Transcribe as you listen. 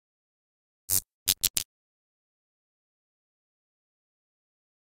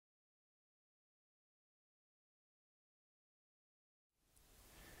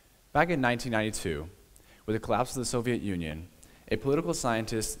Back in 1992, with the collapse of the Soviet Union, a political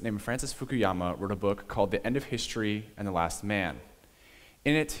scientist named Francis Fukuyama wrote a book called The End of History and the Last Man.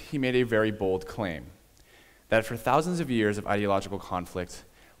 In it, he made a very bold claim that for thousands of years of ideological conflict,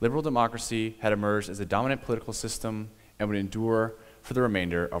 liberal democracy had emerged as a dominant political system and would endure for the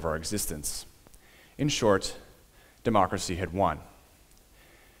remainder of our existence. In short, democracy had won.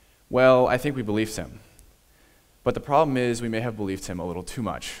 Well, I think we believed him. But the problem is we may have believed him a little too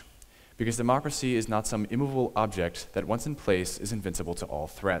much, because democracy is not some immovable object that once in place is invincible to all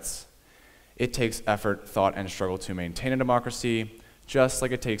threats. It takes effort, thought, and struggle to maintain a democracy, just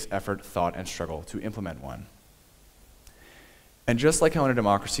like it takes effort, thought, and struggle to implement one. And just like how in a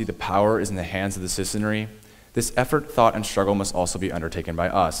democracy the power is in the hands of the citizenry, this effort, thought, and struggle must also be undertaken by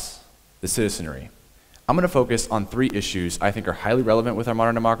us, the citizenry. I'm going to focus on 3 issues I think are highly relevant with our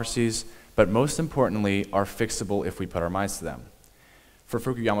modern democracies, but most importantly are fixable if we put our minds to them. For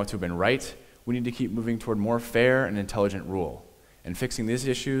Fukuyama to have been right, we need to keep moving toward more fair and intelligent rule, and fixing these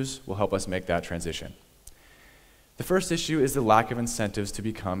issues will help us make that transition. The first issue is the lack of incentives to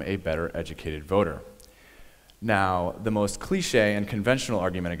become a better educated voter. Now, the most cliche and conventional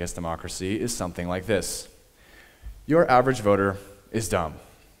argument against democracy is something like this: your average voter is dumb.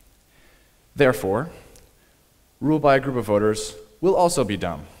 Therefore, ruled by a group of voters will also be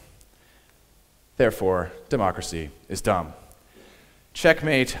dumb. Therefore, democracy is dumb.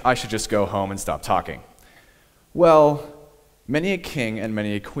 Checkmate, I should just go home and stop talking. Well, many a king and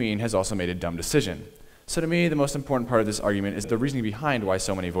many a queen has also made a dumb decision. So to me, the most important part of this argument is the reasoning behind why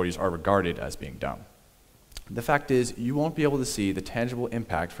so many voters are regarded as being dumb. The fact is, you won't be able to see the tangible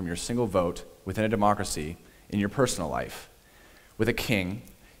impact from your single vote within a democracy in your personal life. With a king,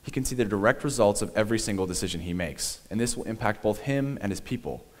 he can see the direct results of every single decision he makes, and this will impact both him and his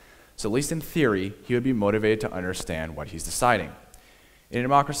people. So at least in theory, he would be motivated to understand what he's deciding. In a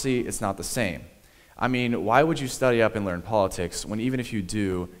democracy, it's not the same. I mean, why would you study up and learn politics when even if you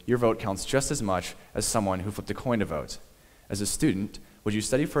do, your vote counts just as much as someone who flipped a coin to vote? As a student, would you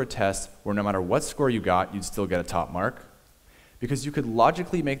study for a test where no matter what score you got, you'd still get a top mark? Because you could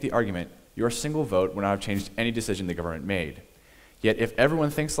logically make the argument your single vote would not have changed any decision the government made. Yet if everyone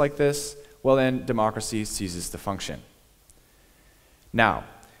thinks like this, well then democracy ceases to function. Now,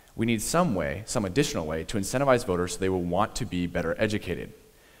 we need some additional way to incentivize voters so they will want to be better educated.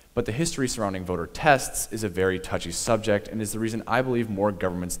 But the history surrounding voter tests is a very touchy subject and is the reason I believe more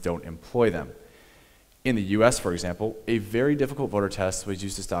governments don't employ them. In the US, for example, a very difficult voter test was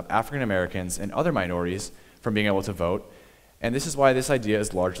used to stop African Americans and other minorities from being able to vote, and this is why this idea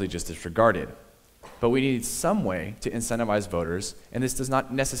is largely just disregarded. But we need some way to incentivize voters, and this does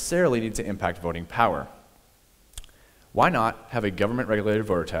not necessarily need to impact voting power. Why not have a government-regulated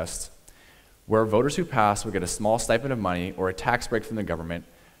voter test where voters who pass would get a small stipend of money or a tax break from the government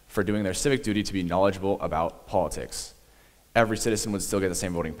for doing their civic duty to be knowledgeable about politics? Every citizen would still get the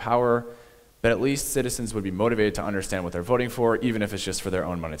same voting power, but at least citizens would be motivated to understand what they're voting for, even if it's just for their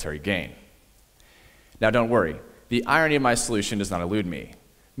own monetary gain. Now don't worry, the irony of my solution does not elude me.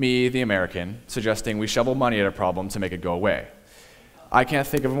 Me, the American, suggesting we shovel money at a problem to make it go away. I can't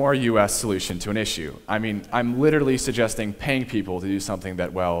think of a more US solution to an issue. I mean, I'm literally suggesting paying people to do something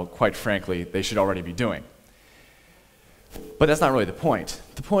that, well, quite frankly, they should already be doing. But that's not really the point.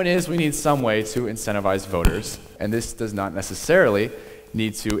 The point is we need some way to incentivize voters, and this does not necessarily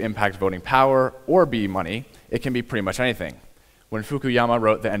need to impact voting power or be money. It can be pretty much anything. When Fukuyama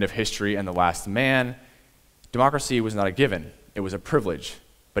wrote The End of History and the Last Man, democracy was not a given, it was a privilege.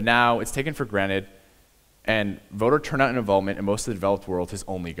 But now it's taken for granted, and voter turnout and involvement in most of the developed world has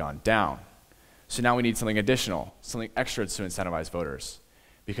only gone down. So now we need something additional, something extra to incentivize voters,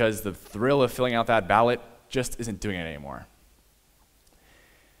 because the thrill of filling out that ballot just isn't doing it anymore.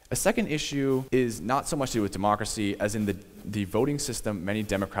 A second issue is not so much to do with democracy as in the voting system many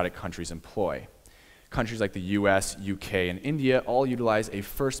democratic countries employ. Countries like the US, UK, and India all utilize a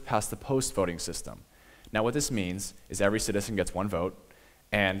first-past-the-post voting system. Now what this means is every citizen gets one vote,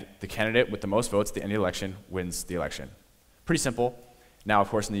 and the candidate with the most votes at the end of the election wins the election. Pretty simple. Now, of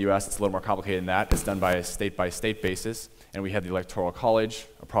course, in the US, it's a little more complicated than that. It's done by a state-by-state basis, and we have the Electoral College,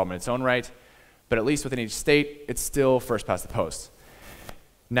 a problem in its own right. But at least within each state, it's still first past the post.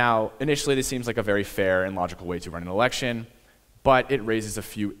 Now, initially, this seems like a very fair and logical way to run an election, but it raises a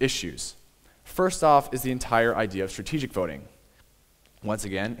few issues. First off is the entire idea of strategic voting. Once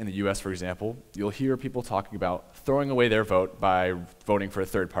again, in the US, for example, you'll hear people talking about throwing away their vote by voting for a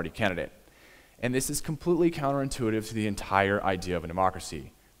third-party candidate. And this is completely counterintuitive to the entire idea of a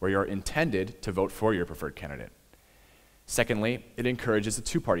democracy, where you're intended to vote for your preferred candidate. Secondly, it encourages a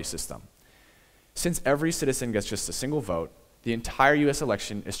two-party system. Since every citizen gets just a single vote, the entire US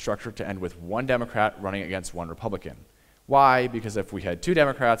election is structured to end with one Democrat running against one Republican. Why? Because if we had two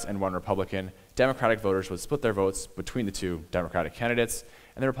Democrats and one Republican, Democratic voters would split their votes between the two Democratic candidates,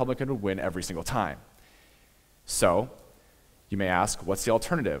 and the Republican would win every single time. So, you may ask, what's the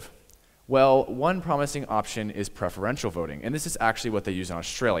alternative? Well, one promising option is preferential voting, and this is actually what they use in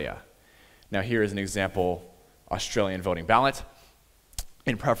Australia. Now here is an example Australian voting ballot.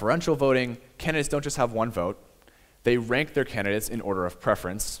 In preferential voting, candidates don't just have one vote. They rank their candidates in order of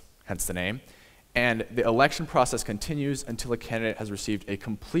preference, hence the name, and the election process continues until a candidate has received a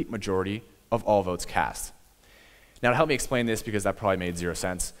complete majority of all votes cast. Now to help me explain this, because that probably made zero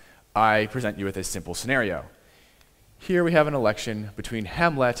sense, I present you with a simple scenario. Here we have an election between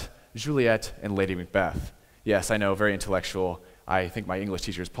Hamlet, Juliet, and Lady Macbeth. Yes, I know, very intellectual. I think my English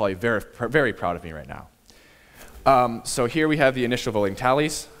teacher is probably very proud of me right now. So here we have the initial voting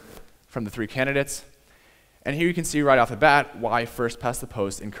tallies from the three candidates. And here you can see right off the bat why first past the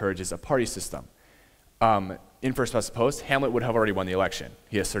post encourages a party system. In first past the post, Hamlet would have already won the election.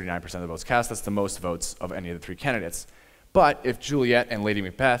 He has 39% of the votes cast. That's the most votes of any of the three candidates. But if Juliet and Lady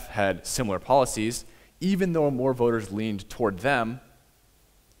Macbeth had similar policies, even though more voters leaned toward them,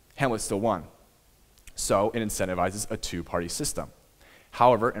 Hamlet still won. So it incentivizes a two-party system.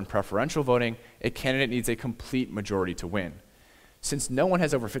 However, in preferential voting, a candidate needs a complete majority to win. Since no one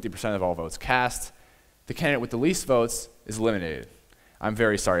has over 50% of all votes cast, the candidate with the least votes is eliminated. I'm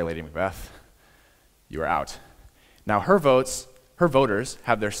very sorry, Lady Macbeth. You are out. Now her voters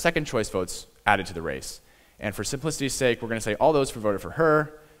have their second choice votes added to the race. And for simplicity's sake, we're going to say all those who voted for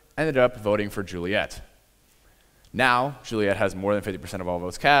her ended up voting for Juliet. Now, Juliet has more than 50% of all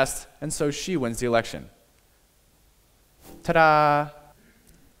votes cast, and so she wins the election. Ta-da!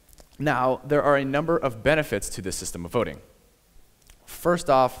 Now, there are a number of benefits to this system of voting. First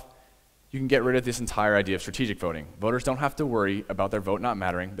off, you can get rid of this entire idea of strategic voting. Voters don't have to worry about their vote not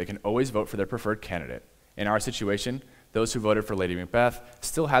mattering. They can always vote for their preferred candidate. In our situation, those who voted for Lady Macbeth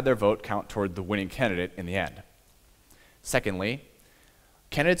still had their vote count toward the winning candidate in the end. Secondly,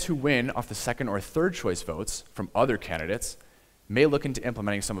 candidates who win off the second or third choice votes from other candidates may look into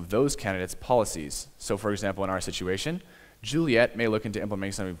implementing some of those candidates' policies. So for example, in our situation, Juliet may look into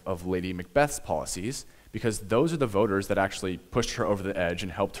implementing some of Lady Macbeth's policies because those are the voters that actually pushed her over the edge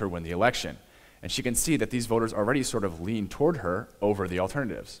and helped her win the election. And she can see that these voters already sort of lean toward her over the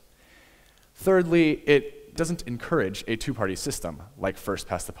alternatives. Thirdly, it doesn't encourage a two-party system like first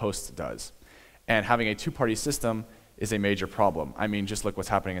past the post does. And having a two-party system is a major problem. I mean, just look what's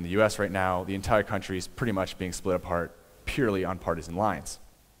happening in the US right now. The entire country is pretty much being split apart purely on partisan lines.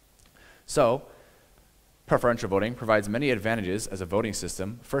 So, preferential voting provides many advantages as a voting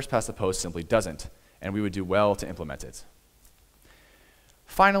system. First past the post simply doesn't, and we would do well to implement it.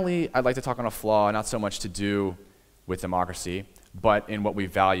 Finally, I'd like to talk on a flaw not so much to do with democracy, but in what we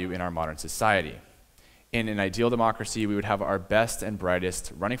value in our modern society. In an ideal democracy, we would have our best and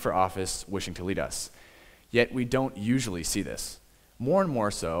brightest running for office wishing to lead us. Yet we don't usually see this. More and more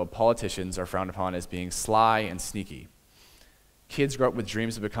so, politicians are frowned upon as being sly and sneaky. Kids grow up with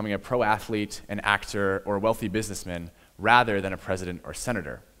dreams of becoming a pro athlete, an actor, or a wealthy businessman rather than a president or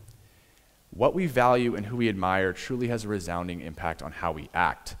senator. What we value and who we admire truly has a resounding impact on how we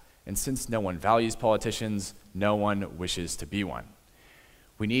act. And since no one values politicians, no one wishes to be one.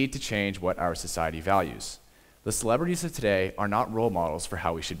 We need to change what our society values. The celebrities of today are not role models for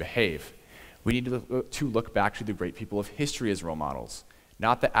how we should behave. We need to look back to the great people of history as role models,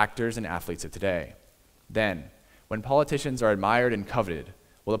 not the actors and athletes of today. Then, when politicians are admired and coveted,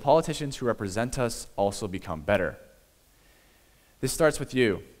 will the politicians who represent us also become better? This starts with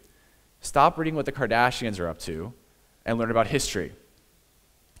you. Stop reading what the Kardashians are up to and learn about history.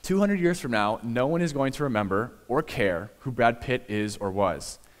 200 years from now, no one is going to remember or care who Brad Pitt is or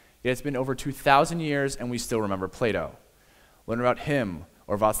was. Yet it's been over 2,000 years and we still remember Plato. Learn about him,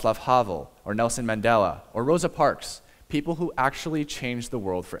 or Václav Havel, or Nelson Mandela, or Rosa Parks, people who actually changed the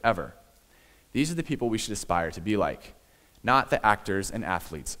world forever. These are the people we should aspire to be like, not the actors and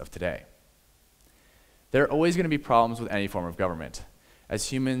athletes of today. There are always going to be problems with any form of government. As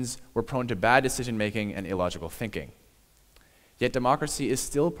humans, we're prone to bad decision-making and illogical thinking. Yet democracy is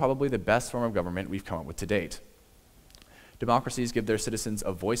still probably the best form of government we've come up with to date. Democracies give their citizens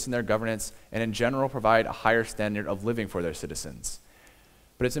a voice in their governance and in general provide a higher standard of living for their citizens.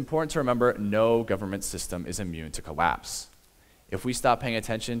 But it's important to remember no government system is immune to collapse. If we stop paying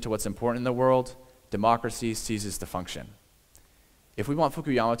attention to what's important in the world, democracy ceases to function. If we want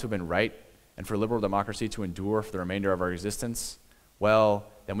Fukuyama to have been right and for liberal democracy to endure for the remainder of our existence, well,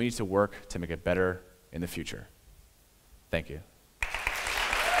 then we need to work to make it better in the future. Thank you.